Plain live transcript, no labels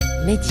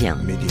Média.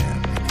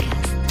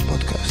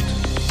 Podcast.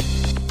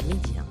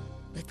 Média.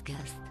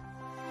 Podcast.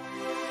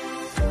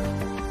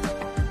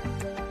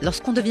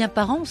 Lorsqu'on devient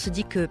parent, on se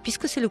dit que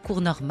puisque c'est le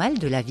cours normal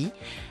de la vie,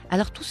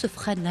 alors tout se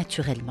fera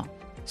naturellement.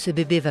 Ce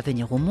bébé va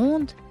venir au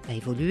monde, va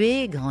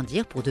évoluer,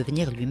 grandir pour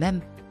devenir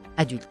lui-même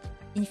adulte.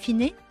 In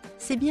fine,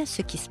 c'est bien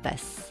ce qui se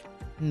passe.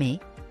 Mais,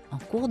 en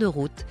cours de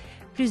route,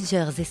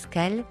 plusieurs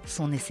escales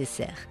sont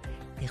nécessaires.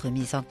 Des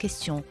remises en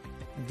question,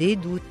 des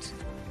doutes,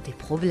 des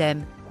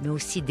problèmes, mais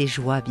aussi des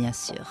joies, bien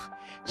sûr.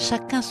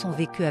 Chacun son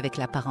vécu avec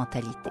la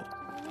parentalité.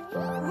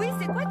 Oui,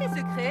 c'est quoi tes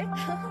secrets?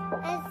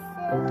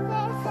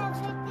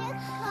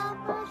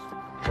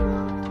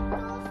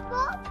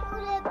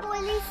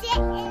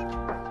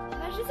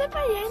 Je sais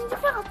pas, il y a une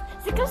différence.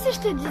 C'est comme si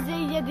je te disais,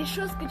 il y a des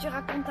choses que tu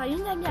racontes à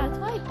une amie à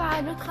toi et pas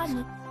à l'autre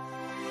amie.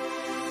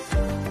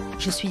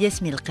 Je suis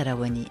Yasmine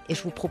El-Karawani et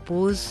je vous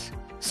propose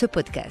ce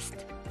podcast,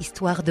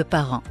 Histoire de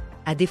parents.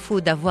 À défaut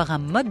d'avoir un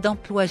mode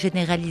d'emploi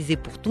généralisé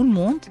pour tout le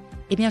monde,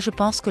 eh bien je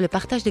pense que le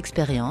partage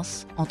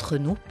d'expériences entre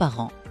nous,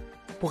 parents,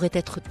 pourrait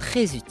être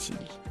très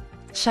utile.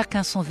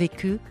 Chacun son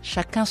vécu,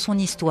 chacun son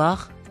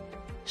histoire,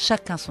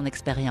 chacun son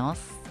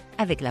expérience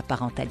avec la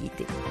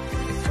parentalité.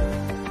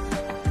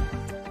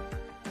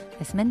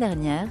 La semaine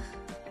dernière,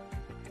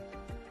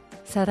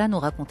 Sarah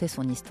nous racontait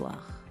son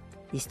histoire.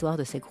 L'histoire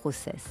de ses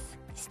grossesses,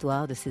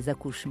 l'histoire de ses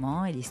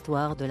accouchements et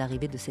l'histoire de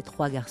l'arrivée de ses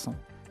 3 garçons.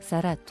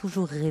 Sarah a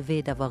toujours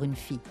rêvé d'avoir une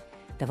fille,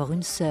 d'avoir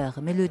une sœur,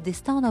 mais le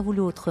destin en a voulu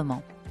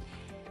autrement.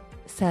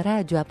 Sarah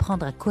a dû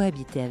apprendre à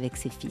cohabiter avec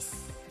ses fils.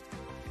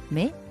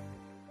 Mais,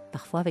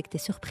 parfois avec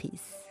des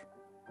surprises.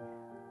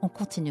 On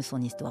continue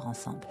son histoire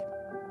ensemble.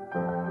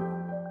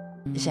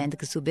 جا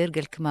عندك زبير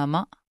قال لك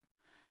ماما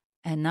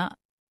أنا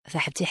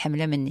صاحبتي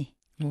حملة مني.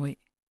 وي.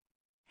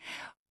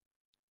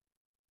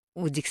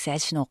 وديك الساعة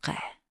شنو وقع؟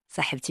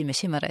 صاحبتي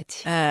ماشي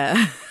مراتي.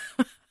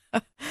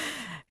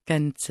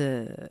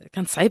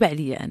 كانت صعيبة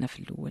عليا أنا في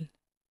الأول،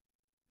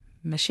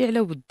 ماشي على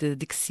ود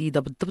ديك السيدة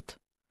بالضبط،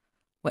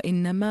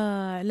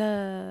 وإنما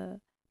على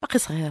باقي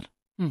صغير.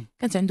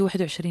 كانت عنده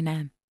 21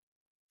 عام.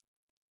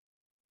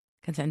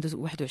 كانت عنده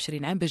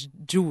 21 عام باش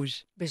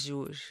تزوج.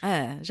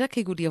 جا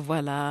كيقول لي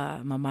فوالا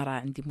ماما راه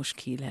عندي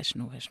مشكل.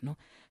 شنو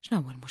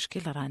هو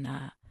المشكل؟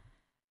 رانا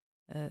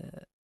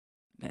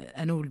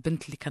انا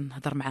والبنت اللي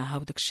كنهضر معاها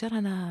وداك الشيء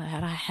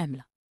راها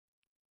حامله.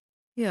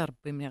 يا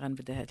ربي ملي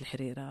غنبدا هاد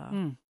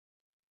الحريره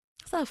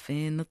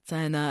صافي نط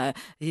انا.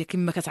 هي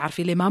كما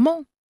كتعرفي لي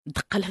مامون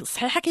الدقه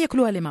الصحيحه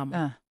كياكلوها لي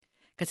مامون.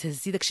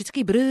 كتهزي داكشي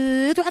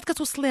كيبرد وعاد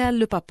كتوصليها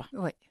لو بابا.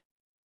 وي.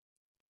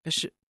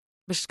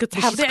 باش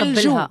كتحافظي على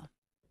الجو،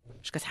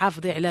 باش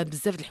كتحافظي على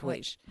بزاف د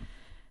الحوايج.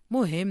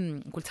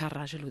 المهم قلتها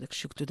الراجل وداك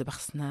الشيء، قلت له دابا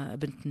خصنا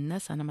بنت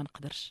الناس. انا ما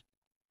نقدرش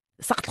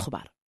سقط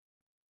الخبار،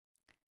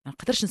 ما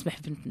نقدرش نسمح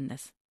في بنت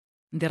الناس،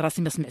 ندير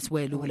راسي ما سمعت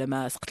والو ولا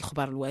ما سقط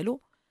الخبار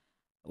والو.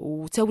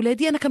 وتا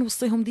ولادي انا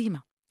كنوصيهم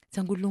ديما،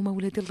 تنقول لهم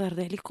اولادي الله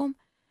يرضي عليكم،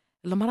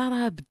 المراه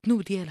راه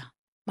بالذنوب ديالها،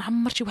 ما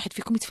عمر شي واحد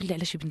فيكم يتفلى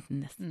على شي بنت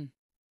الناس.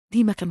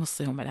 ديما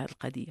كنوصيهم على هذه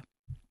القضيه.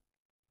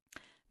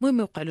 المهم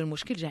وقع له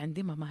المشكل، جا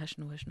عندي ماما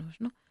شنو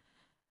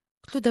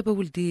قلت له دابا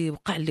ولدي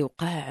وقع اللي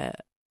وقع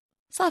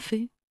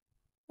صافي،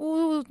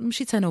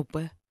 ومشيت انا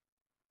وباه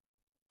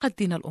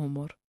قدينا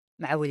الامور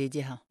مع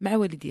والديها.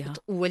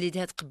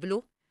 والديها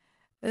تقبلوا؟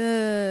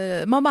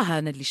 ماما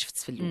انا اللي شفت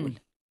في الاول.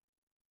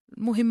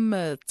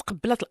 المهم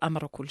تقبلت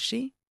الامر وكل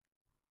شيء،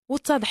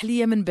 واتضح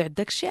ليا من بعد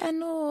داكشي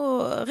انه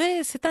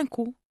غير سي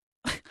تانكو.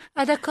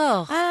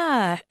 داكور.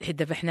 حيت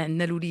دابا حنا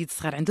عندنا الوليد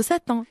صغير عنده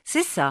 7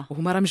 سي سا،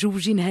 وهما راه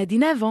مجوجين هادي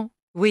 9.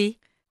 وي.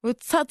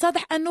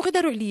 واتضح انه غير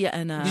داروا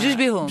عليا انا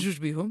بجوج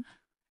بيهم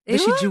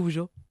باش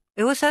يتزوجوا.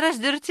 ايوا ساره اش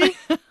درتي؟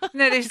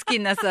 ناري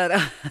مسكينه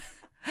ساره.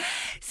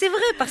 سي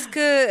فري باسكو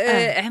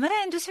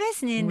عمرها عنده 7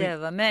 سنين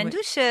دابا، ما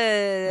عندوش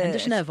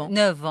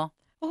 9.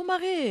 هما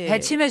غير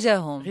هادشي ما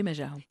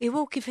جاهم. ايوا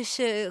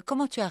وكيفاش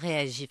كومون تو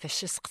رياجي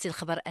فاش سقتي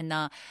الخبر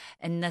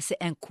ان سي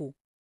ان كو؟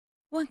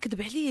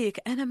 ونكذب عليك،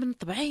 انا من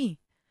طبعي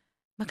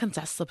ما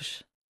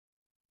كنتعصبش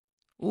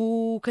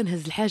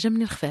وكنهز الحاجه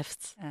منين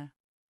خفافت.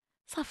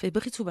 صافي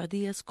بغيتو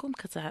بعضياتكم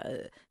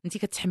انت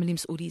كتحملي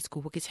مسؤوليتك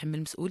وهو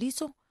كيتحمل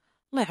مسؤوليته،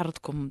 الله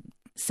يعرضكم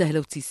سهله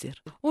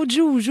وتيسير.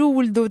 وتزوجوا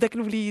ولدوا داك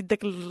الوليد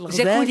داك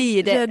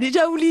الغزال.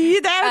 جا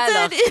وليد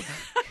عاوتاني.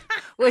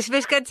 واش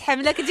باش كانت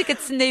حامله كنتي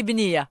كتسناي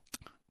بنيه؟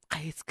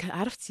 بقيت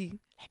عرفتي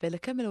الحباله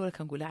كامله ولا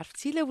كنقول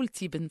عرفتي لا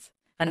ولدتي بنت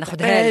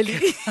غناخذها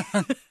لك.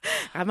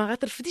 ما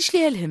غترفديش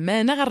ليها الهم،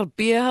 انا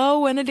غنربيها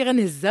وانا اللي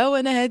غنهزها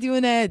وانا هادي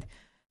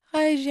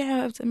غايجي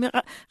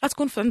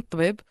غتكون في عند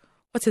الطبيب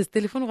وتهز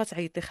التليفون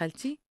وغتعيط لي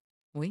خالتي.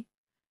 وي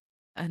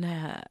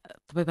انا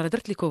الطبيب راه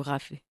درت لي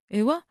كوغرافي.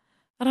 ايوا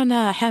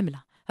رانا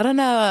حامله،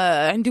 رانا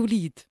عندي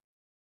وليد.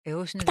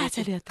 ايوا شنو قطعت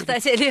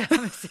عليها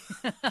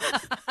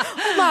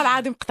والله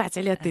العظيم قطعت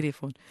عليها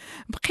التليفون.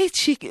 بقيت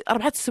شي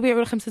 4 سوايع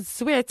ولا 5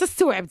 سوايع حتى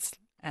استوعبت.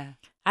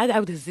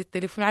 عاود هزيت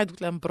التليفون، عاد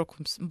قلت لها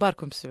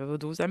مباركم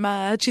بسعود،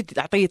 وزعما هادشي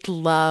عطيت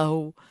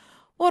الله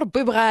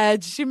وربي بغى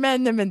هادشي ما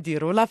عندنا ما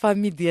نديرو لا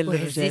فامي ديال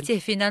الرجال. وهزيتيه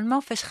فينالمون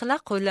فاش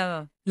خلق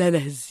ولا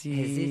لا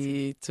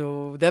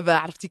هزيتو؟ دابا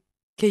عرفتي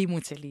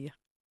كيموت عليا.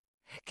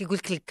 كيقول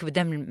لك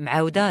الكبده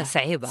معاوده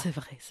صعيبه.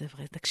 سي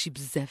فغي داكشي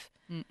بزاف.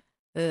 مم.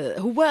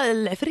 هو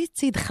العفريت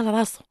تيدخل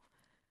راسو،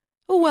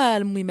 هو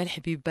المهم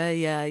الحبيبه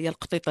يا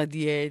القطيطه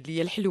ديالي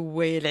يا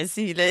الحلوه يا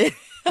العسيله.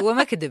 هو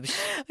ما كذبش.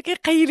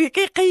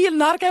 كيقيل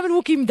نهار كامل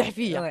وكيمدح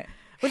فيا، وي.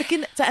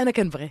 ولكن حتى انا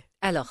كنبغيه.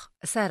 الوغ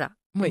ساره،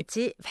 وي. انت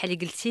بحال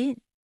اللي قلتي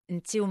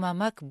انت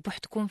وماماك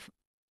بوحدكم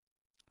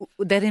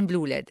ودايرين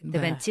بالولاد. دابا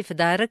باه. انت في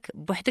دارك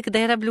بوحدك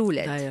دايره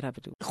بالولاد، دايره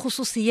بدو.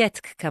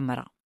 خصوصياتك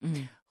كامراه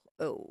مم.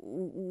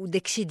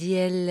 وداكشي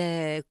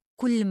ديال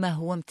كل ما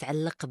هو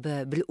متعلق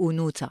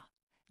بالانوثه،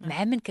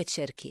 مع من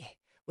كتشاركيه؟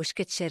 واش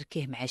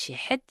كتشاركيه مع شي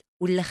حد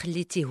ولا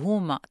خليتيه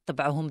هما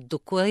طبعهم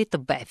الذكوري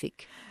يطبع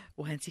فيك؟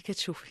 وانت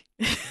كتشوفي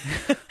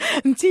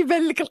انت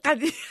يبان لك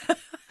القضيه.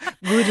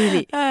 قولي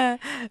لي.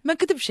 ما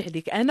نكذبش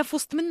عليك، انا في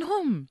وسط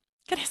منهم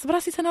كنحس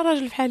براسي انا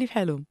راجل بحالي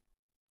بحالهم.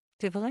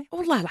 تي فغي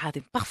والله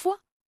العظيم بارفوا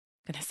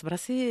كنحس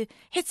براسي،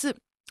 حيت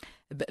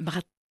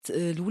بغات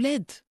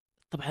الولاد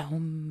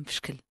طبعهم في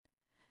شكل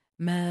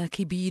ما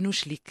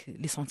كيبينوش ليك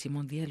لي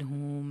سنتيمون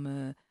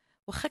ديالهم،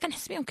 واخا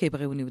كنحس بهم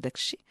كيبغيوني وداك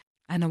الشيء.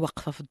 انا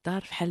واقفه في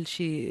الدار بحال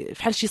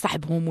شي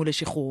صاحبهم ولا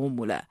شي خوهم،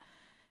 ولا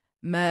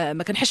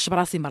ما كنحسش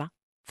براسي مرا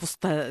في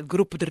وسط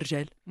جروب د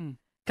الرجال.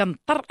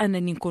 كنضطر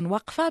انني نكون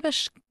واقفه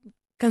باش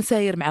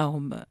كنساير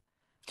معاهم،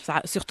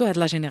 سورتو هاد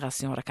لا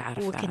جينيراسيون راك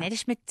عارف. ولكن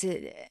علاش ما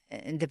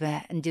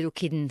دابا نديرو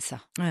كيد النساء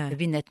آه.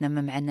 بيناتنا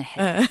ما معنا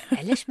حد.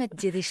 علاش ما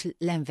ديريش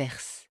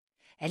لانفيرس؟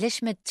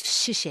 علاش ما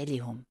تفشش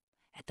عليهم؟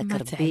 عطاك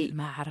ربي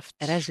ما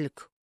عرفت راجلك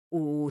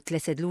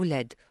وثلاثه د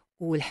الولاد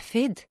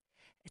والحفيد،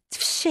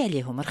 تفشي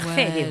عليهم،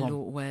 رخفي عليهم.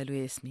 والو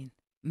ياسمين،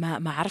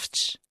 ما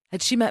عرفتش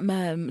هادشي.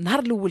 ما نهار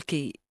الاول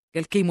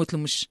قال كيموت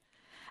المش.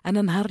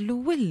 انا نهار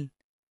الاول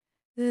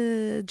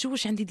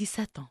تزوج عندي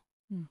 17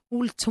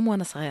 ولدتهم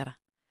وانا صغيره.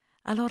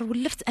 الور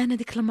ولفت انا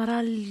ديك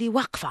المراه اللي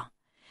واقفه.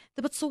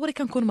 دابا تصوري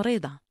كنكون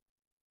مريضه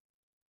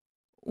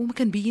وما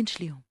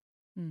كنبينش ليهم،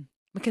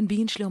 ما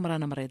كنبينش ليهم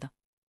رانا مريضه،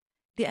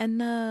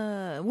 لان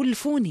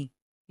ولفوني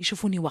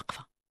يشوفوني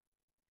واقفه.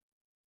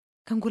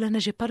 كنقول انا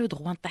جي با لو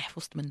دروا نطيح في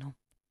وسط منهم.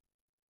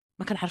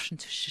 ما كنعرفش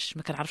نتفشش،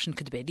 ما كنعرفش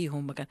نكذب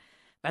عليهم،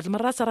 بعض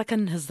المرات راه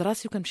كنهز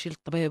راسي وكنمشي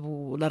للطبيب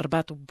ولا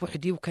الرباط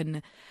بوحدي،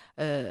 وكان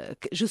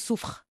جو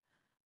سوفر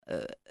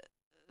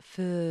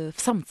في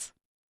صمت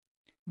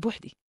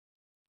بوحدي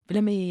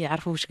بلا ما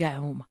يعرفوش كاع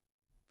هما.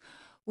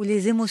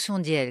 ولي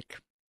زيموسيون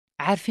ديالك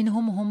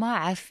عارفينهم هما،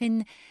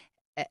 عارفين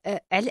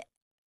على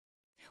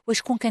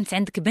واش كون كانت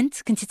عندك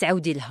بنت كنتي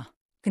تعاودي لها،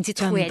 كنتي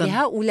تخوي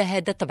عليها، ولا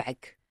هذا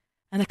طبعك؟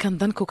 انا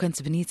كنظن كو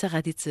كانت بنيته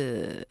غادي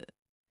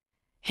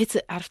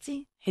حيت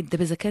عرفتي، حيت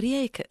دابا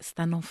زكريا سي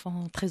ان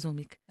انفون تري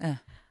زوميك،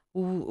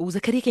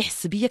 وزكريا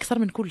كيحس بيا اكثر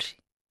من كل شيء.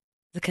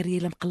 زكريا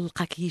الا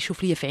مقلقه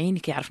كيشوف ليا في عيني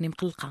كيعرفني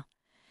مقلقه،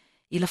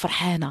 الا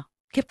فرحانه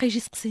كيبقى يجي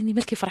يسقسيني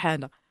مالك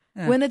فرحانه،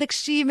 وانا داك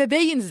الشيء ما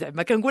باين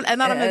زعما. كنقول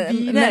انا راه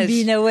ما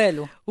بينا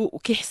والو،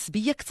 وكيحس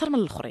بيا اكثر من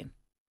الاخرين.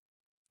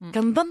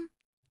 كنظن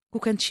كو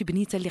كانت شي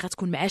بنيته اللي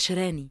غتكون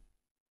معاشراني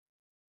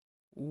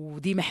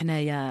وديما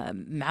حنايا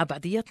مع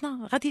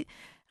بعضياتنا،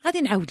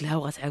 غادي نعاود لها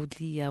وغتعاود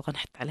ليا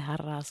وغنحط عليها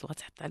الراس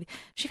وغتحط عليه.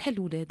 ماشي بحال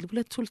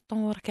الولاد طول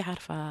الطون راكي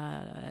عارفه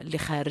اللي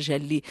خارجه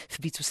اللي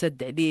في بيتو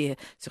سد عليه،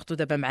 سورتو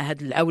دابا مع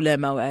هاد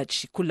العولمه وهذا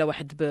الشيء، كل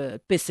واحد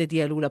بيسي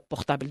ديالو ولا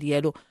بورطابل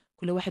ديالو،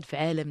 كل واحد في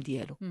عالم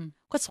ديالو.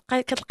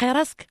 كتلقاي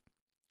راسك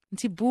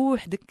انت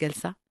بوحدك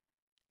جالسه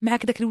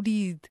معاك داك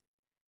الوليد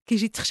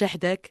كيجي تخشى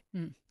حداك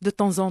دو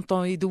طون زون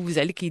طون، يدوز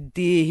عليك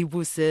يديه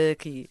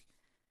يبوسك.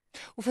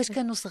 وفاش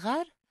كانوا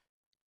صغار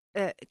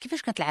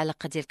كيفاش كانت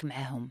العلاقه ديالك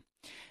معاهم؟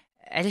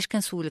 علاش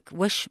كنسولك،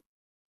 واش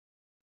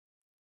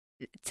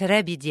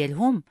الترابي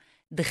ديالهم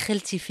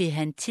دخلتي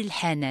فيها انت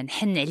الحنان،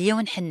 حن عليا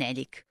ونحن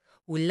عليك،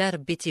 ولا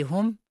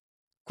ربيتيهم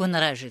كون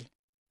راجل؟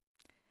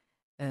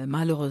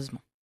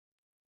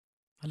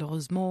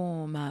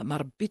 مالوغوزمون ما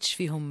ربيتش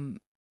فيهم،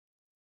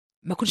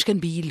 ما كنتش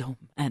كنبين لهم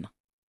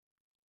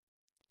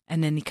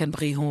انني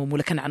كنبغيهم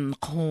ولا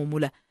كنعنقهم،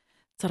 ولا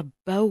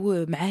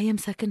ترباو معايا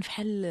مساكن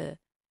بحال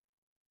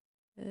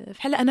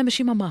انا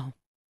ماشي ماماهم.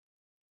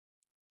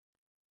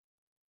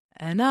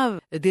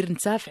 انا دير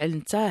انت فعل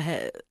انت،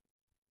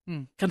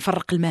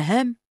 كنفرق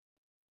المهام،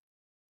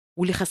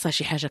 واللي خاصها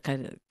شي حاجه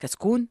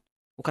كتكون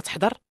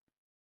وكتحضر،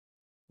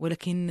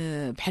 ولكن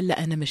بحال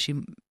انا ماشي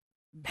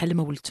بحال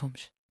ما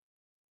ولدتهمش.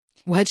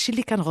 وهذا الشيء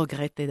اللي كان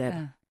غوغريتي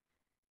دابا.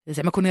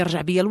 زعما كون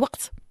يرجع بيا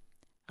الوقت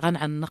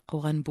غنعنق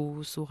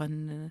وغنبوس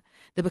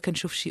دابا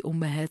كنشوف شي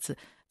امهات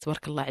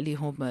تبارك الله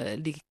عليهم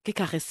اللي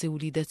كيكاريسي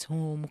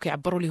وليداتهم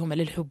وكيعبروا لهم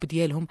على الحب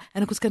ديالهم.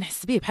 انا كنت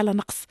كنحس به بحال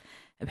نقص،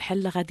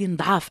 بحال غادي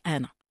نضعف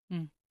انا.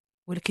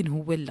 ولكن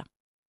هو لا،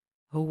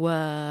 هو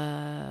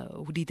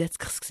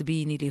وليداتك خصك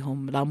تبيني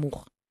ليهم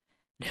لامور،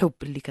 الحب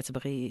اللي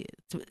كتبغي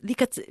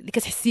اللي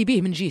كتحسي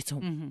به من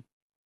جهتهم،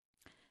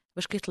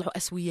 باش كيطلعوا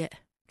اسوياء،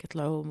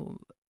 كيطلعوا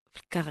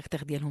في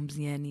الكاركتير ديالهم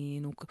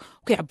مزيانين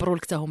وكيعبروا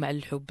لك حتى هما على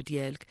الحب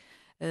ديالك.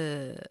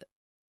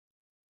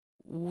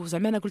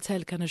 وزعما انا قلتها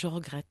لك، انا جو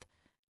ريغريت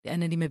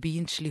لانني ما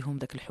بينتش ليهم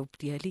داك الحب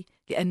ديالي،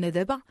 لان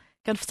دابا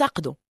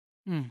كنفتقدو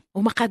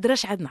وما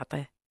قادراش عاد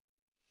نعطيه.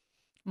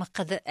 ما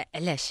قدر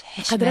علاش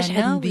قادراش عاد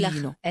حشمانة ولا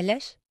نبينو.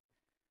 علاش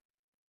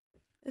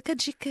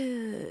كتجيك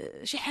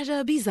شي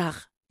حاجه بيزاغ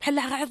بحال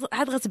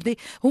عاد غتبداي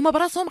هما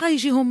براسهم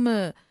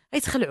غيجيهم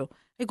يتخلعوا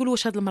يقولوا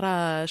واش هاد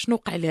المراه شنو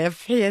وقع لها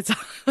في حياتها.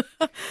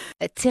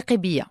 ثقي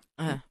بيا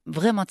آه.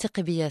 فريمون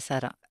ثقي بيا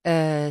ساره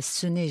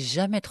سو ني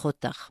جامي ترو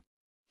تار.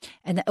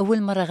 انا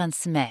اول مره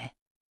غنسمع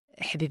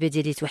حبيبه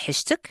ديالي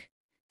توحشتك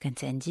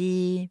كانت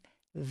عندي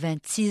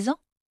 26 ans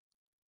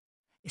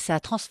et ça a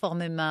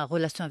transformé ma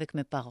relation avec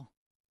mes parents.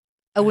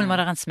 اول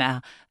مره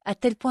غنسمعها à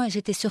tel point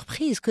j'étais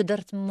surprise que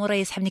درت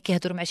مورايا يسحبني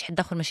كيهضروا مع شي حد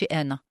اخر ماشي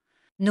انا.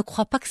 ne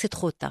crois pas que c'est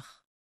trop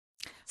tard.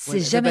 c'est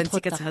jamais trop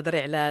انت tard.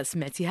 كتهضري على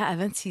سمعتيها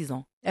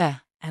 26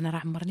 انا راه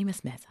عمرني ما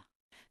سمعتها.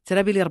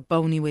 ترابي اللي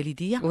رباوني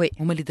والديا وي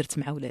هما اللي درت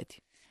مع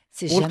ولادي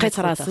c'est jamais ولقيت trop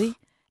راسي tard.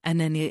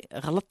 انني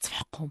غلطت في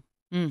حقهم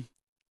مم.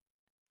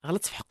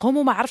 غلطت في حقهم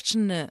وما عرفتش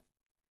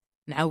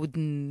نعاود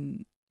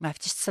ما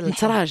عرفتيش تصلحي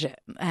نتراجع.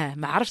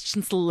 ما عرفتش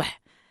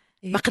نصلح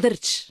ما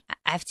قدرتش.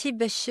 عرفتي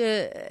باش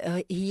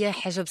هي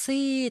حاجه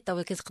بسيطه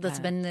ولكن تقدر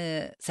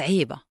تبان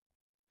صعيبه.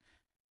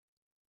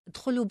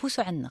 دخلوا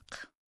بوسوا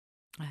عنق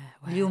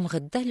اليوم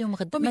غدا اليوم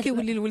غدا ملي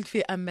كيولي الولد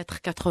فيه 1.80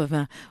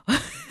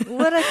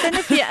 وراه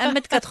انا في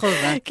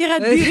 1.80 كي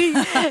غديري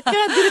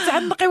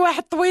تعنقي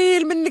واحد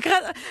طويل منك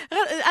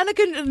انا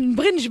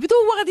كنبغي نجبدو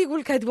هو غادي يقول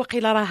لك هاد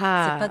وقيله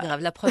راها سي با غاف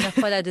لا بروميير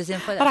فوا لا دوزيام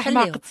فوا راه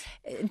حماقت.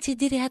 انت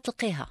ديريها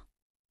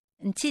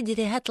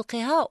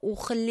تلقيها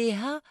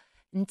وخليها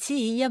انت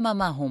هي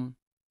ماماهم.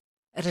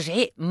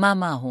 رجعي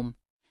ماماهم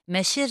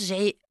ماشي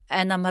رجعي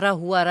انا مراه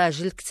هو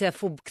راجل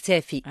كتافو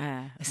بكتافي.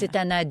 سي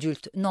ان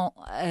ادولت نو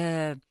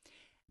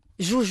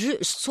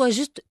sois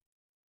juste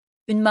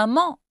une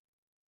maman.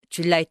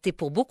 Tu l'as été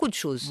pour beaucoup de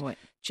choses. Ouais.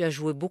 Tu as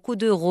joué beaucoup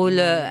de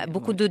rôles,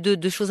 beaucoup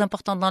de choses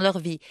importantes dans leur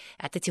vie.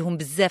 عطيتيهم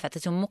بزاف،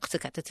 عطيتيهم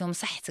وقتك، عطيتيهم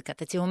صحتك،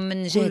 عطيتيهم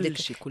من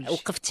جهدك،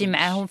 وقفتي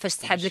معاهم فاش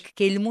تحاب لك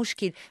كاين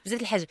المشكل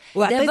بزاف الحاجات.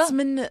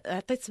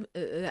 عطيت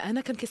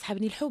انا كان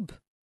كيسحبني الحب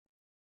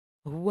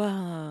هو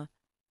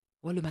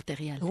لو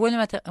ماتيريال.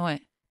 وي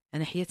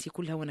انا حياتي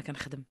كلها وانا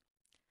كنخدم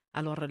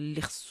الور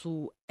اللي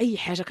خصو اي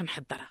حاجه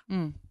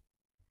كنحضرها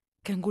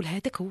كنقول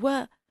هذاك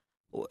هو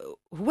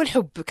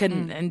الحب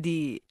كان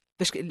عندي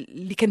باش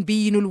اللي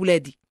كنبينوا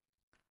لولادي.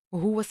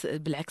 وهو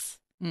بالعكس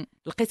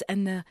لقيت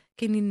ان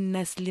كاينين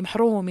الناس اللي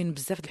محرومين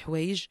بزاف د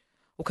الحوايج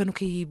وكانوا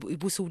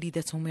كيبوسوا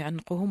وليداتهم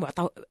ويعنقوهم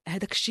وعطاو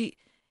هذاك الشيء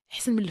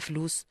احسن من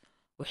الفلوس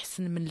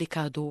وحسن من لي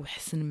كادو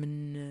وحسن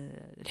من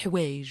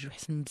الحوايج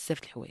وحسن من بزاف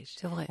د الحوايج.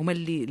 هما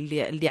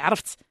اللي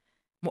عرفت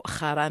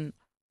مؤخرا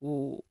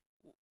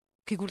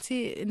كي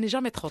قلتي اني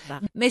جامي ترو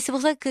تار. Mais c'est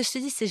pour ça que je te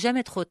dis c'est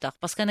jamais trop tard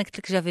parce qu'aنا قلت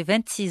لك j'avais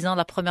 26 ans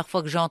la première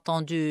fois que j'ai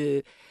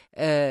entendu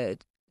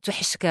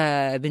توحشتك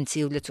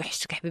بنتي ولا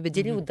توحشتك حبيبه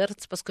ديالي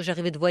ودرت باسكو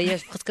جاريفي دو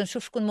فواياج بقيت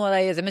كنشوف شكون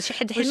مورايا زعما شي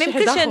حد ما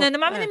يمكنش انا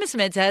ما عمرني ما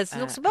سمعتها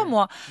دونك سي با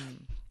موا.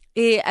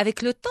 Et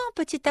avec le temps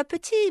petit à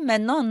petit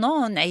maintenant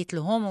non نعيط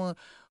لهم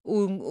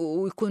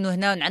ويكونوا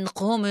هنا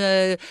ونعنقهم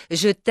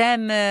je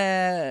t'aime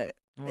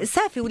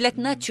صافي ولات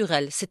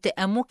ناتورال. c'était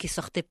un mot qui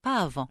sortait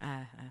pas avant.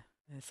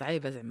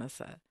 صعيبه زعما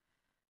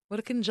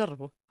ولكن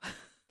نجربوا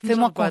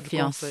فيمون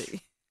كونفيونس.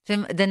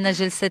 درنا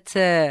جلسه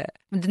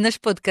ما درناش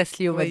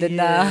بودكاست اليوم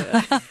درنا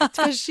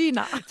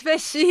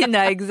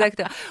تفشينا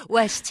اكزاكتو.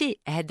 واشتي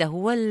هذا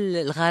هو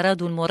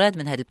الغرض والمراد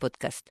من هذا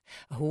البودكاست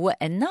هو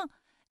ان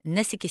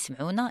الناس اللي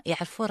كيسمعونا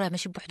يعرفوا راه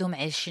ماشي بوحدهم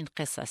عايشين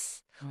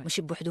قصص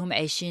ماشي بوحدهم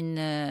عايشين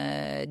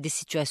دي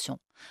سيتواسيون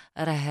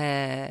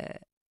راه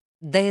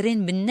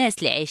دايرين بالناس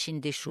اللي عايشين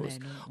دي شوز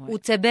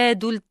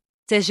وتبادل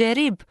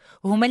التجارب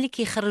هما اللي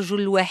كيخرجوا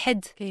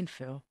الواحد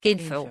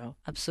كينفعوا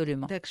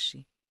ابسولومون.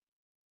 داكشي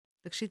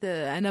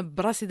انا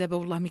براسي دابا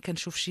والله ملي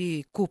كنشوف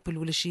شي كوبل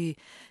ولا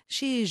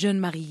شي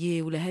جون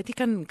ماريي ولا هادي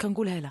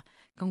كنقولها لها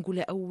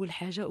اول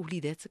حاجه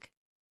وليداتك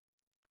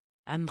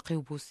عنقي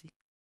وبوسي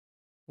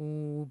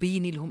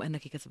وبيني لهم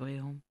انك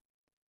كتبغيهم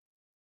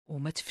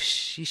وما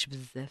تفشيش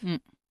بزاف.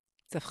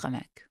 متفقه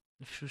معك.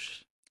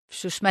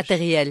 الفشوش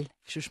ماتيريال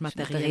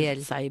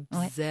صعيب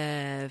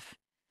بزاف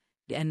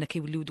لان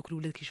كيوليو دوك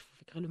الولاد كيشوفوا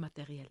فيك غير لو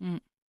ماتيريال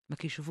ما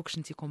كيشوفوكش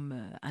انت كوم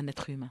ان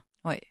اتر هيومان.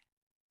 وي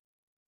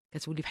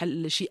كتولي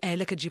بحال شي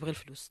آلة كتجيب غير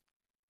الفلوس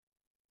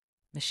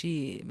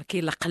ماشي ما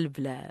كاين لا قلب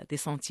لا دي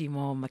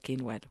سنتيمون ما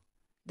كاين والو.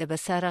 دابا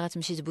ساره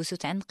غتمشي تبوسو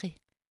تعلقي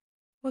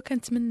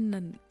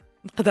وكنتمنى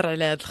نقدر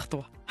على هاد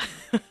الخطوه.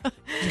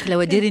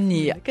 خلاوه ديري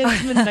النيه.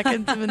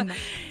 كنتمنى.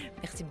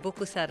 Merci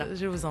beaucoup Sarah.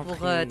 Je vous en prie.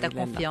 Pour ta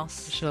confiance.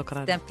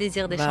 C'était un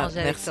plaisir d'échanger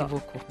avec toi.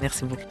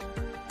 Merci beaucoup.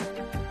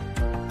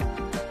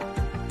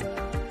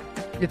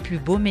 Le plus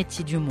beau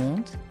métier du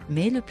monde,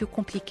 mais le plus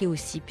compliqué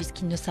aussi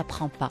puisqu'il ne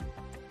s'apprend pas.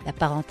 La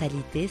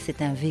parentalité, c'est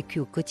un vécu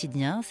au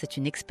quotidien, c'est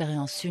une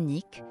expérience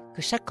unique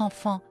que chaque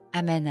enfant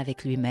amène avec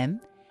lui-même.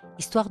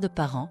 Histoire de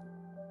parents,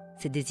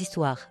 c'est des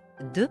histoires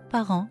de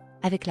parents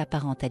avec la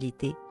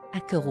parentalité à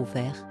cœur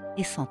ouvert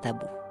et sans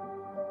tabou.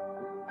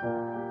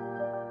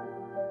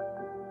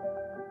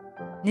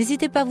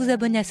 N'hésitez pas à vous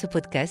abonner à ce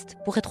podcast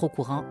pour être au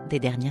courant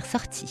des dernières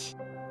sorties.